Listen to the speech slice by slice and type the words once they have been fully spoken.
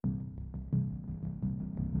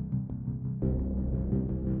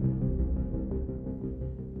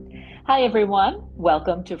Hi, everyone.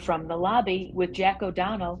 Welcome to From the Lobby with Jack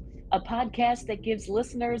O'Donnell, a podcast that gives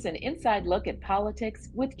listeners an inside look at politics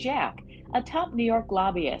with Jack, a top New York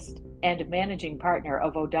lobbyist and managing partner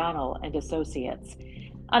of O'Donnell and Associates.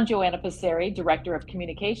 I'm Joanna Passeri, Director of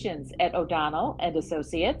Communications at O'Donnell and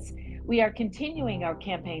Associates. We are continuing our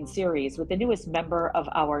campaign series with the newest member of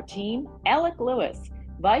our team, Alec Lewis,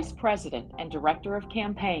 Vice President and Director of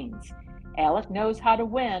Campaigns. Alec knows how to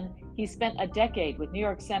win. He spent a decade with New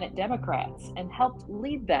York Senate Democrats and helped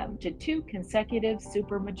lead them to two consecutive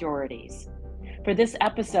supermajorities. For this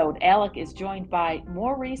episode, Alec is joined by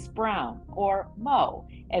Maurice Brown, or Mo,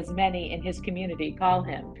 as many in his community call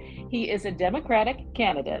him. He is a Democratic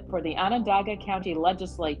candidate for the Onondaga County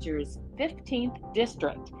Legislature's 15th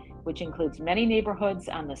district, which includes many neighborhoods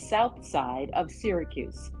on the south side of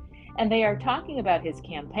Syracuse. And they are talking about his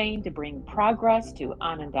campaign to bring progress to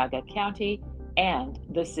Onondaga County and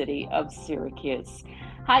the city of Syracuse.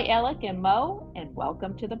 Hi, Alec and Mo, and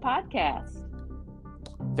welcome to the podcast.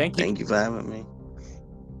 Thank you. Thank you for having me.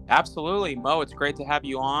 Absolutely, Mo. It's great to have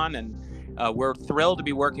you on, and we're thrilled to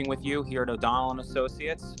be working with you here at O'Donnell and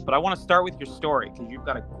Associates. But I want to start with your story because you've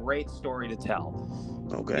got a great story to tell.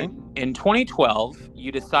 Okay. In 2012,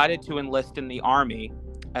 you decided to enlist in the Army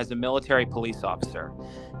as a military police officer.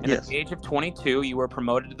 And Yes. at the age of 22, you were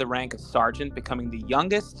promoted to the rank of sergeant, becoming the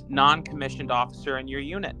youngest non-commissioned officer in your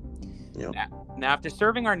unit. Yep. Now, after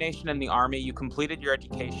serving our nation in the Army, you completed your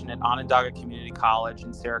education at Onondaga Community College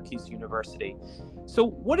and Syracuse University. So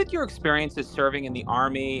what did your experiences serving in the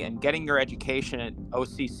Army and getting your education at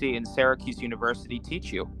OCC and Syracuse University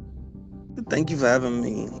teach you? Thank you for having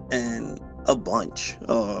me. And a bunch.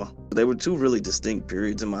 There were two really distinct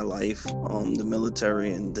periods in my life, the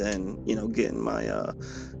military and then, getting my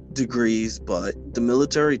degrees. But the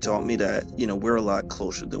military taught me that, we're a lot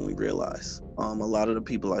closer than we realize. A lot of the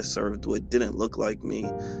people I served with didn't look like me.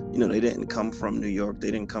 They didn't come from New York. They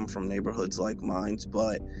didn't come from neighborhoods like mine,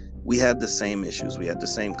 but we had the same issues. We had the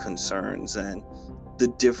same concerns, and the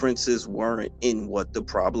differences weren't in what the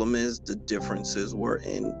problem is. The differences were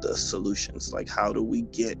in the solutions. Like, how do we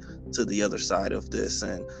get to the other side of this?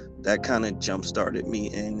 And that kind of jump started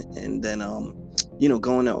me in. And then,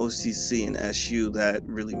 going to OCC and SU, that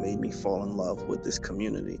really made me fall in love with this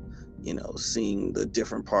community. Seeing the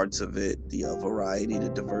different parts of it, the variety, the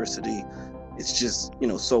diversity. It's just,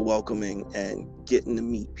 so welcoming, and getting to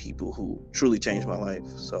meet people who truly changed my life.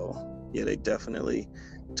 So, yeah, they definitely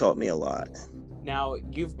taught me a lot. Now,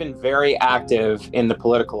 you've been very active in the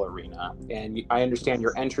political arena, and I understand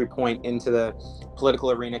your entry point into the political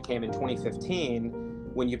arena came in 2015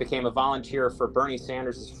 when you became a volunteer for Bernie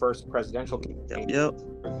Sanders' first presidential campaign. Yep.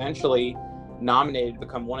 Eventually nominated to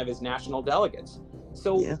become one of his national delegates.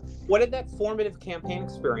 So What did that formative campaign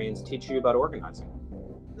experience teach you about organizing?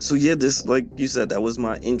 So this, like you said, that was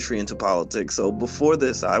my entry into politics. So before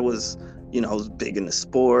this, I was big into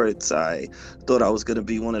sports. I thought I was going to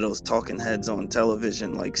be one of those talking heads on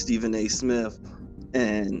television like Stephen A. Smith.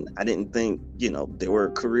 And I didn't think, there were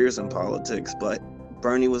careers in politics. But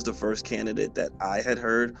Bernie was the first candidate that I had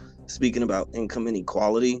heard speaking about income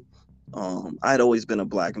inequality. I had always been a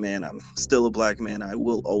black man. I'm still a black man. I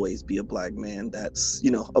will always be a black man. That's,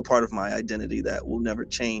 a part of my identity that will never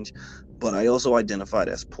change. But I also identified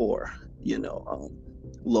as poor,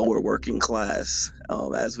 lower working class,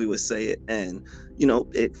 as we would say it. And,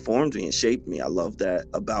 it formed me and shaped me. I love that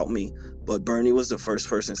about me. But Bernie was the first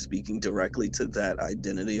person speaking directly to that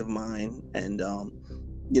identity of mine. And,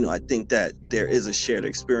 I think that there is a shared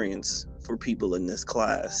experience for people in this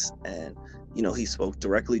class. And, he spoke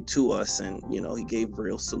directly to us, and, he gave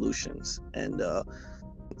real solutions. And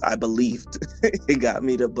I believed. It got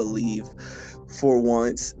me to believe for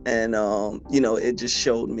once. And, it just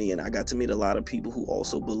showed me, and I got to meet a lot of people who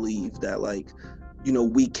also believe that,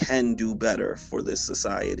 we can do better for this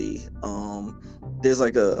society. There's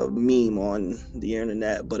like a meme on the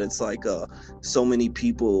internet, but it's like so many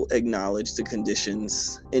people acknowledge the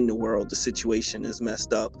conditions in the world. The situation is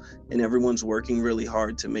messed up, and everyone's working really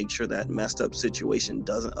hard to make sure that messed up situation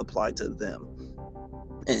doesn't apply to them.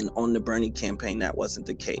 And on the Bernie campaign, that wasn't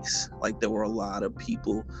the case. Like, there were a lot of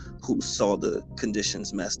people who saw the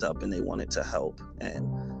conditions messed up and they wanted to help. And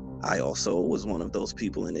I also was one of those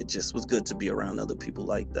people, and it just was good to be around other people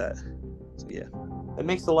like that. So, yeah. That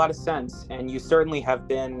makes a lot of sense. And you certainly have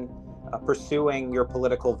been pursuing your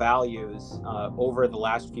political values over the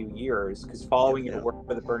last few years, because following your work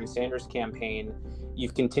for the Bernie Sanders campaign,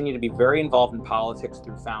 you've continued to be very involved in politics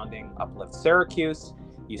through founding Uplift Syracuse.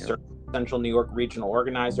 You served as Central New York regional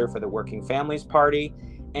organizer for the Working Families Party.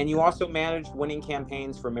 And you also managed winning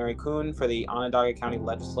campaigns for Mary Kuhn for the Onondaga County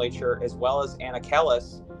Legislature, as well as Anna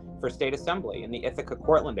Kellis for state assembly in the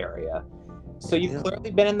Ithaca-Cortland area. So you've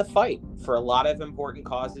clearly been in the fight for a lot of important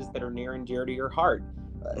causes that are near and dear to your heart.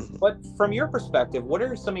 But from your perspective, what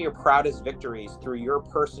are some of your proudest victories through your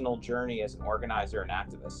personal journey as an organizer and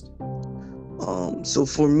activist? So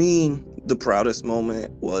for me, the proudest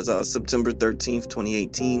moment was September 13th,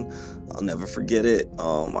 2018. I'll never forget it.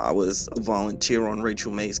 I was a volunteer on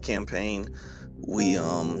Rachel May's campaign. We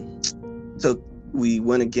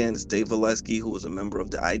went against Dave Valesky, who was a member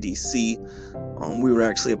of the IDC. We were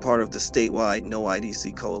actually a part of the statewide No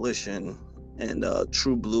IDC coalition and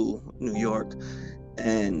True Blue New York.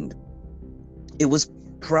 And it was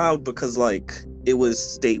proud because it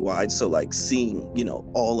was statewide, so seeing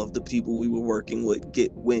all of the people we were working with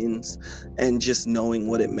get wins, and just knowing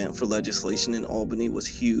what it meant for legislation in Albany was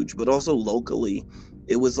huge. But also locally,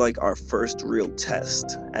 it was our first real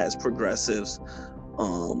test as progressives.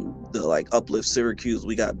 The Uplift Syracuse,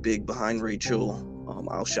 we got big behind Rachel.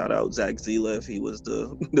 I'll shout out Zach Zeliff. He was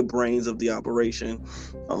the brains of the operation.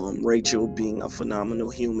 Rachel being a phenomenal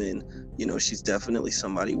human, she's definitely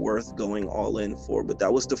somebody worth going all in for. But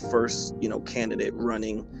that was the first, candidate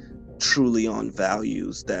running truly on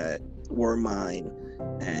values that were mine,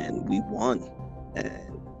 and we won. And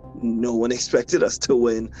no one expected us to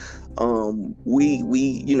win. We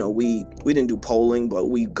didn't do polling, but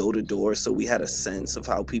we go to door, so we had a sense of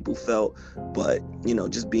how people felt. But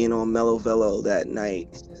just being on Mellow Velo that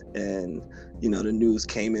night, and the news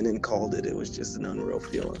came in and called it. It was just an unreal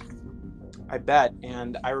feeling. I bet,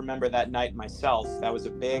 and I remember that night myself. That was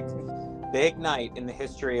a big night in the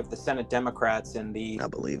history of the Senate Democrats and I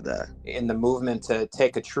believe that in the movement to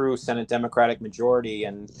take a true Senate Democratic majority.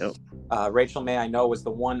 And Rachel May, I know, was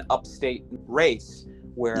the one upstate race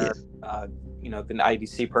where the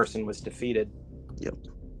IDC person was defeated. Yep.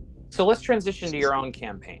 So let's transition to your own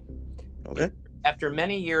campaign. Okay. After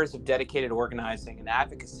many years of dedicated organizing and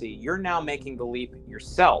advocacy, you're now making the leap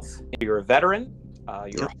yourself. You're a veteran.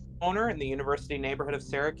 You're a homeowner in the University neighborhood of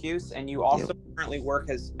Syracuse, and you also currently work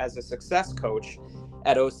as a success coach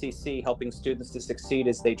at OCC, helping students to succeed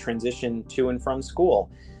as they transition to and from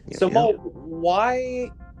school. So Mo,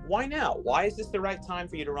 why now? Why is this the right time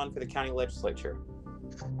for you to run for the county legislature?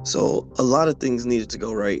 So a lot of things needed to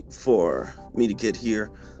go right for me to get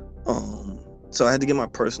here. So I had to get my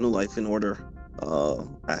personal life in order.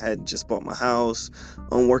 I had just bought my house.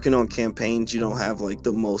 I'm working on campaigns. You don't have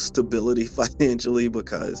the most stability financially,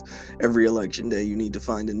 because every election day you need to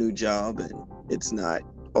find a new job, and it's not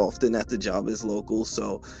often that the job is local.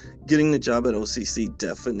 So getting the job at OCC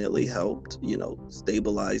definitely helped,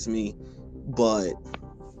 stabilize me. But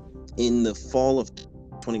in the fall of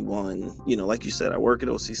 21, like you said, I work at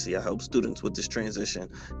OCC. I help students with this transition,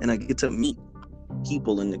 and I get to meet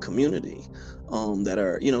people in the community that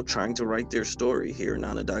are trying to write their story here in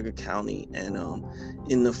Onondaga County. And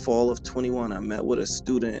in the fall of 21, I met with a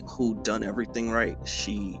student who done everything right.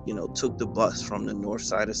 She took the bus from the north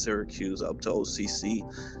side of Syracuse up to OCC,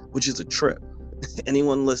 which is a trip.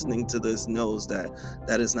 Anyone listening to this knows that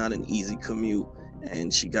is not an easy commute.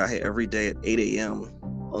 And she got here every day at 8 a.m.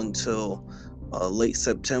 until late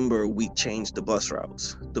September. We changed the bus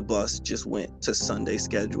routes. The bus just went to Sunday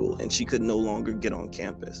schedule, and she could no longer get on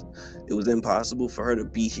campus. It was impossible for her to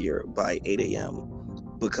be here by 8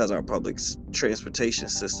 a.m. because our public transportation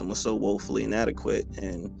system was so woefully inadequate.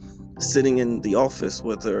 And sitting in the office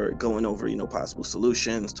with her, going over, possible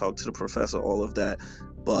solutions, talk to the professor, all of that.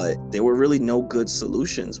 But there were really no good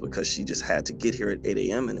solutions because she just had to get here at 8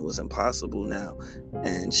 a.m. and it was impossible now.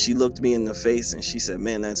 And she looked me in the face and she said,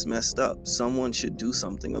 "Man, that's messed up. Someone should do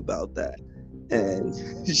something about that."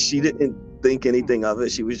 And she didn't think anything of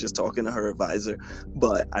it. She was just talking to her advisor.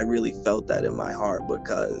 But I really felt that in my heart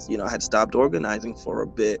because, I had stopped organizing for a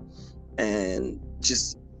bit, and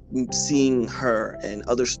just seeing her and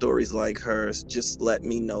other stories like hers just let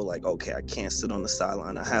me know, okay, I can't sit on the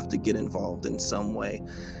sideline. I have to get involved in some way.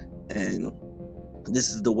 And this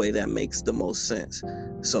is the way that makes the most sense.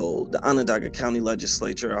 So the Onondaga County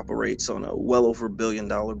Legislature operates on a well over $1 billion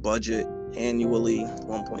budget annually,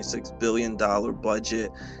 $1.6 billion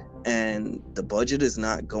budget. And the budget is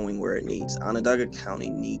not going where it needs. Onondaga County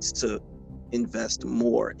needs to invest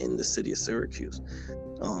more in the city of Syracuse.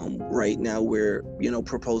 Right now we're,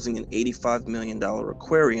 proposing an $85 million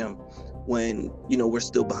aquarium when, we're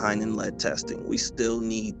still behind in lead testing. We still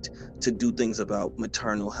need to do things about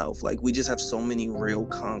maternal health. We just have so many real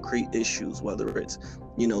concrete issues, whether it's,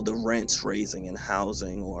 the rents raising in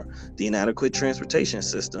housing or the inadequate transportation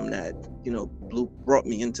system that, brought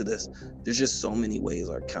me into this. There's just so many ways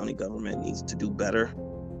our county government needs to do better,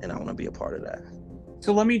 and I want to be a part of that.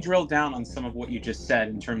 So let me drill down on some of what you just said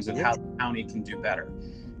in terms of how the county can do better.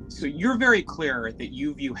 So you're very clear that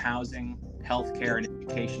you view housing, healthcare, and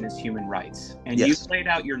education as human rights. And Yes. you've laid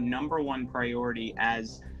out your number one priority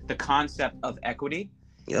as the concept of equity.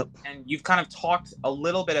 Yep. And you've kind of talked a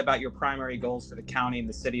little bit about your primary goals for the county and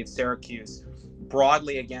the city of Syracuse,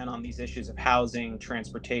 broadly again on these issues of housing,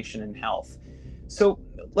 transportation, and health. So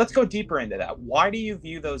let's go deeper into that. Why do you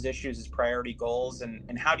view those issues as priority goals,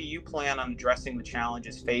 and how do you plan on addressing the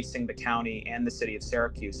challenges facing the county and the city of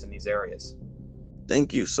Syracuse in these areas?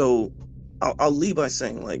 Thank you. So I'll lead by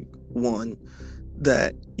saying, like, one,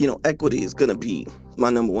 that, equity is going to be my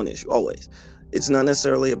number one issue always. It's not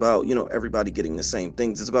necessarily about, everybody getting the same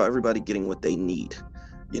things. It's about everybody getting what they need.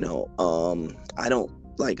 I don't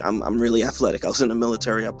I'm really athletic. I was in the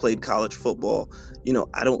military. I played college football.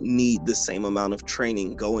 I don't need the same amount of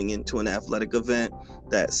training going into an athletic event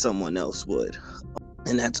that someone else would.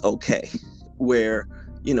 And that's okay. Where,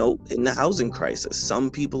 in the housing crisis,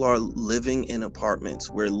 some people are living in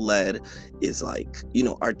apartments where lead is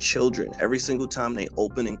our children, every single time they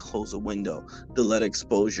open and close a window, the lead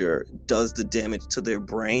exposure does the damage to their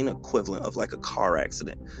brain equivalent of like a car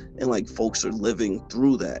accident. And folks are living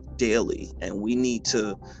through that daily, and we need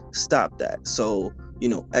to stop that. So,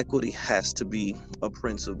 equity has to be a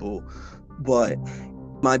principle. But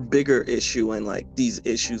my bigger issue, and these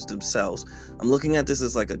issues themselves, I'm looking at this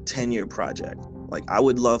as a 10-year project. I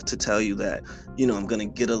would love to tell you that, I'm going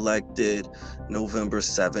to get elected November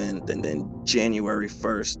 7th, and then January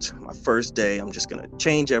 1st, my first day, I'm just going to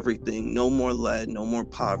change everything. No more lead, no more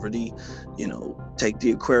poverty, take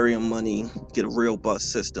the aquarium money, get a real bus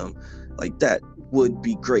system. That would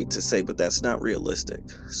be great to say, but that's not realistic.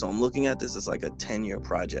 So I'm looking at this as a 10-year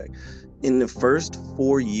project. In the first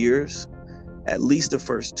 4 years, at least the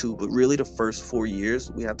first 2, but really the first 4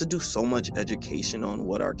 years, we have to do so much education on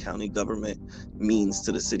what our county government means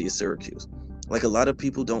to the city of Syracuse. A lot of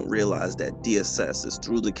people don't realize that DSS is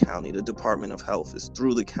through the county, the Department of Health is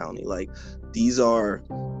through the county. These are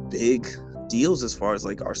big deals as far as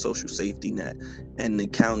our social safety net, and the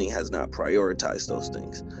county has not prioritized those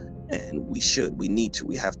things. And we need to.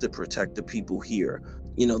 We have to protect the people here.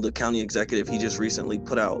 The county executive, he just recently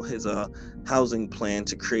put out his housing plan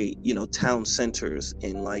to create, town centers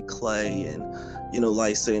in Clay and,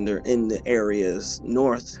 Lysander, in the areas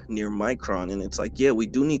north near Micron. And it's we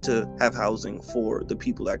do need to have housing for the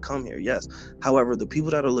people that come here. Yes. However, the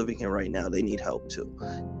people that are living here right now, they need help too.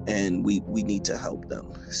 And we need to help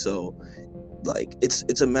them. So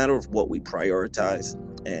it's a matter of what we prioritize.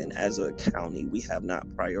 And as a county, we have not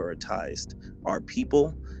prioritized our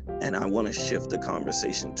people. And I want to shift the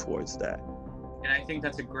conversation towards that. And I think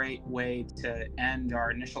that's a great way to end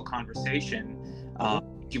our initial conversation.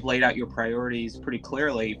 You've laid out your priorities pretty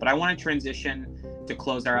clearly, but I want to transition to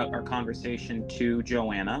close out our conversation to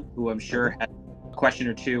Joanna, who I'm sure had a question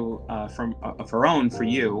or two from of her own for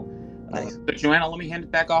you. Nice. But Joanna, let me hand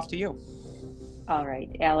it back off to you. All right,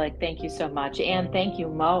 Alec, thank you so much. And thank you,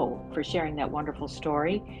 Mo, for sharing that wonderful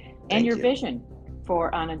story and Thank your you. vision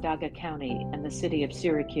for Onondaga County and the city of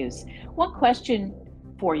Syracuse. One question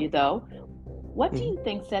for you, though. What do you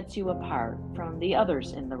think sets you apart from the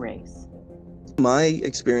others in the race? My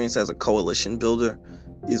experience as a coalition builder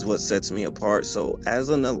is what sets me apart. So as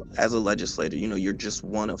a legislator, you're just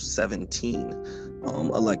one of 17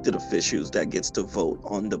 elected officials that gets to vote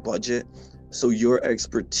on the budget. So your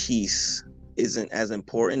expertise isn't as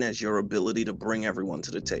important as your ability to bring everyone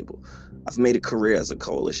to the table. I've made a career as a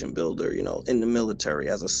coalition builder, in the military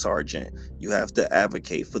as a sergeant. You have to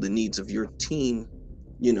advocate for the needs of your team,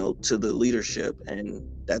 to the leadership, and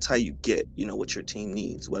that's how you get, what your team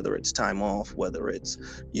needs, whether it's time off, whether it's,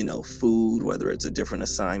 food, whether it's a different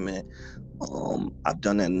assignment. I've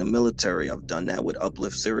done that in the military. I've done that with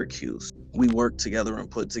Uplift Syracuse. We worked together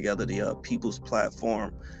and put together the People's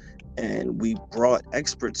Platform. And we brought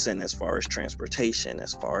experts in as far as transportation,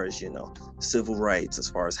 as far as, civil rights, as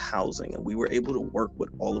far as housing. And we were able to work with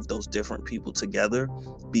all of those different people together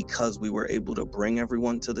because we were able to bring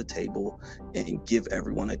everyone to the table and give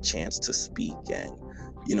everyone a chance to speak. And,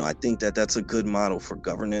 I think that that's a good model for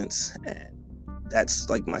governance. And that's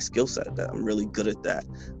my skill set. That I'm really good at that.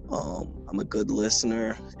 I'm a good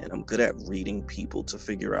listener, and I'm good at reading people to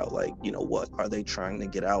figure out what are they trying to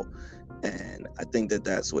get out. And I think that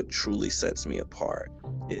that's what truly sets me apart,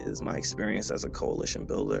 is my experience as a coalition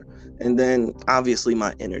builder. And then obviously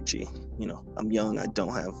my energy. I'm young, I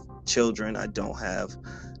don't have children, I don't have,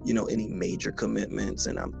 any major commitments,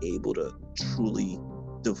 and I'm able to truly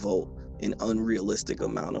devote an unrealistic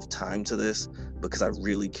amount of time to this because I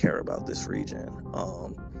really care about this region.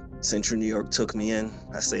 Central New York took me in.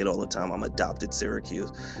 I say it all the time, I'm adopted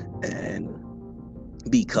Syracuse. And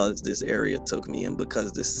because this area took me and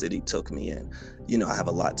because this city took me in. I have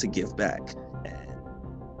a lot to give back. And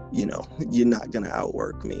you're not going to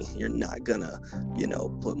outwork me. You're not going to,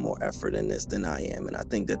 put more effort in this than I am. And I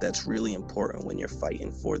think that that's really important when you're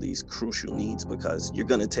fighting for these crucial needs, because you're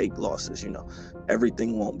going to take losses.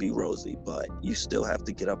 Everything won't be rosy, but you still have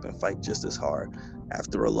to get up and fight just as hard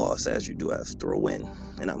after a loss as you do after a win.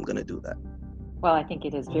 And I'm going to do that. Well, I think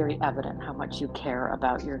it is very evident how much you care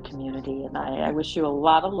about your community. And I wish you a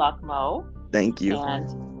lot of luck, Mo. Thank you. And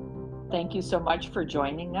thank you so much for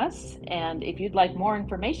joining us. And if you'd like more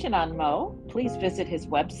information on Mo, please visit his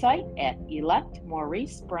website at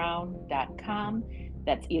electmauricebrown.com.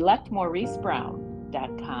 That's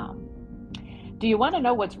electmauricebrown.com. Do you want to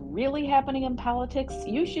know what's really happening in politics?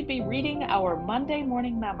 You should be reading our Monday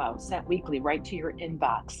morning memo sent weekly right to your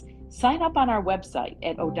inbox. Sign up on our website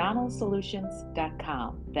at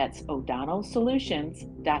o'donnellsolutions.com. That's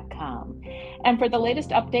o'donnellsolutions.com. And for the latest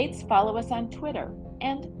updates, follow us on Twitter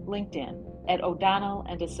and LinkedIn at O'Donnell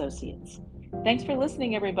and Associates. Thanks for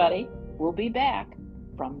listening, everybody. We'll be back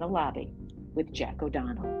from the lobby with Jack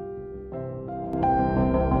O'Donnell.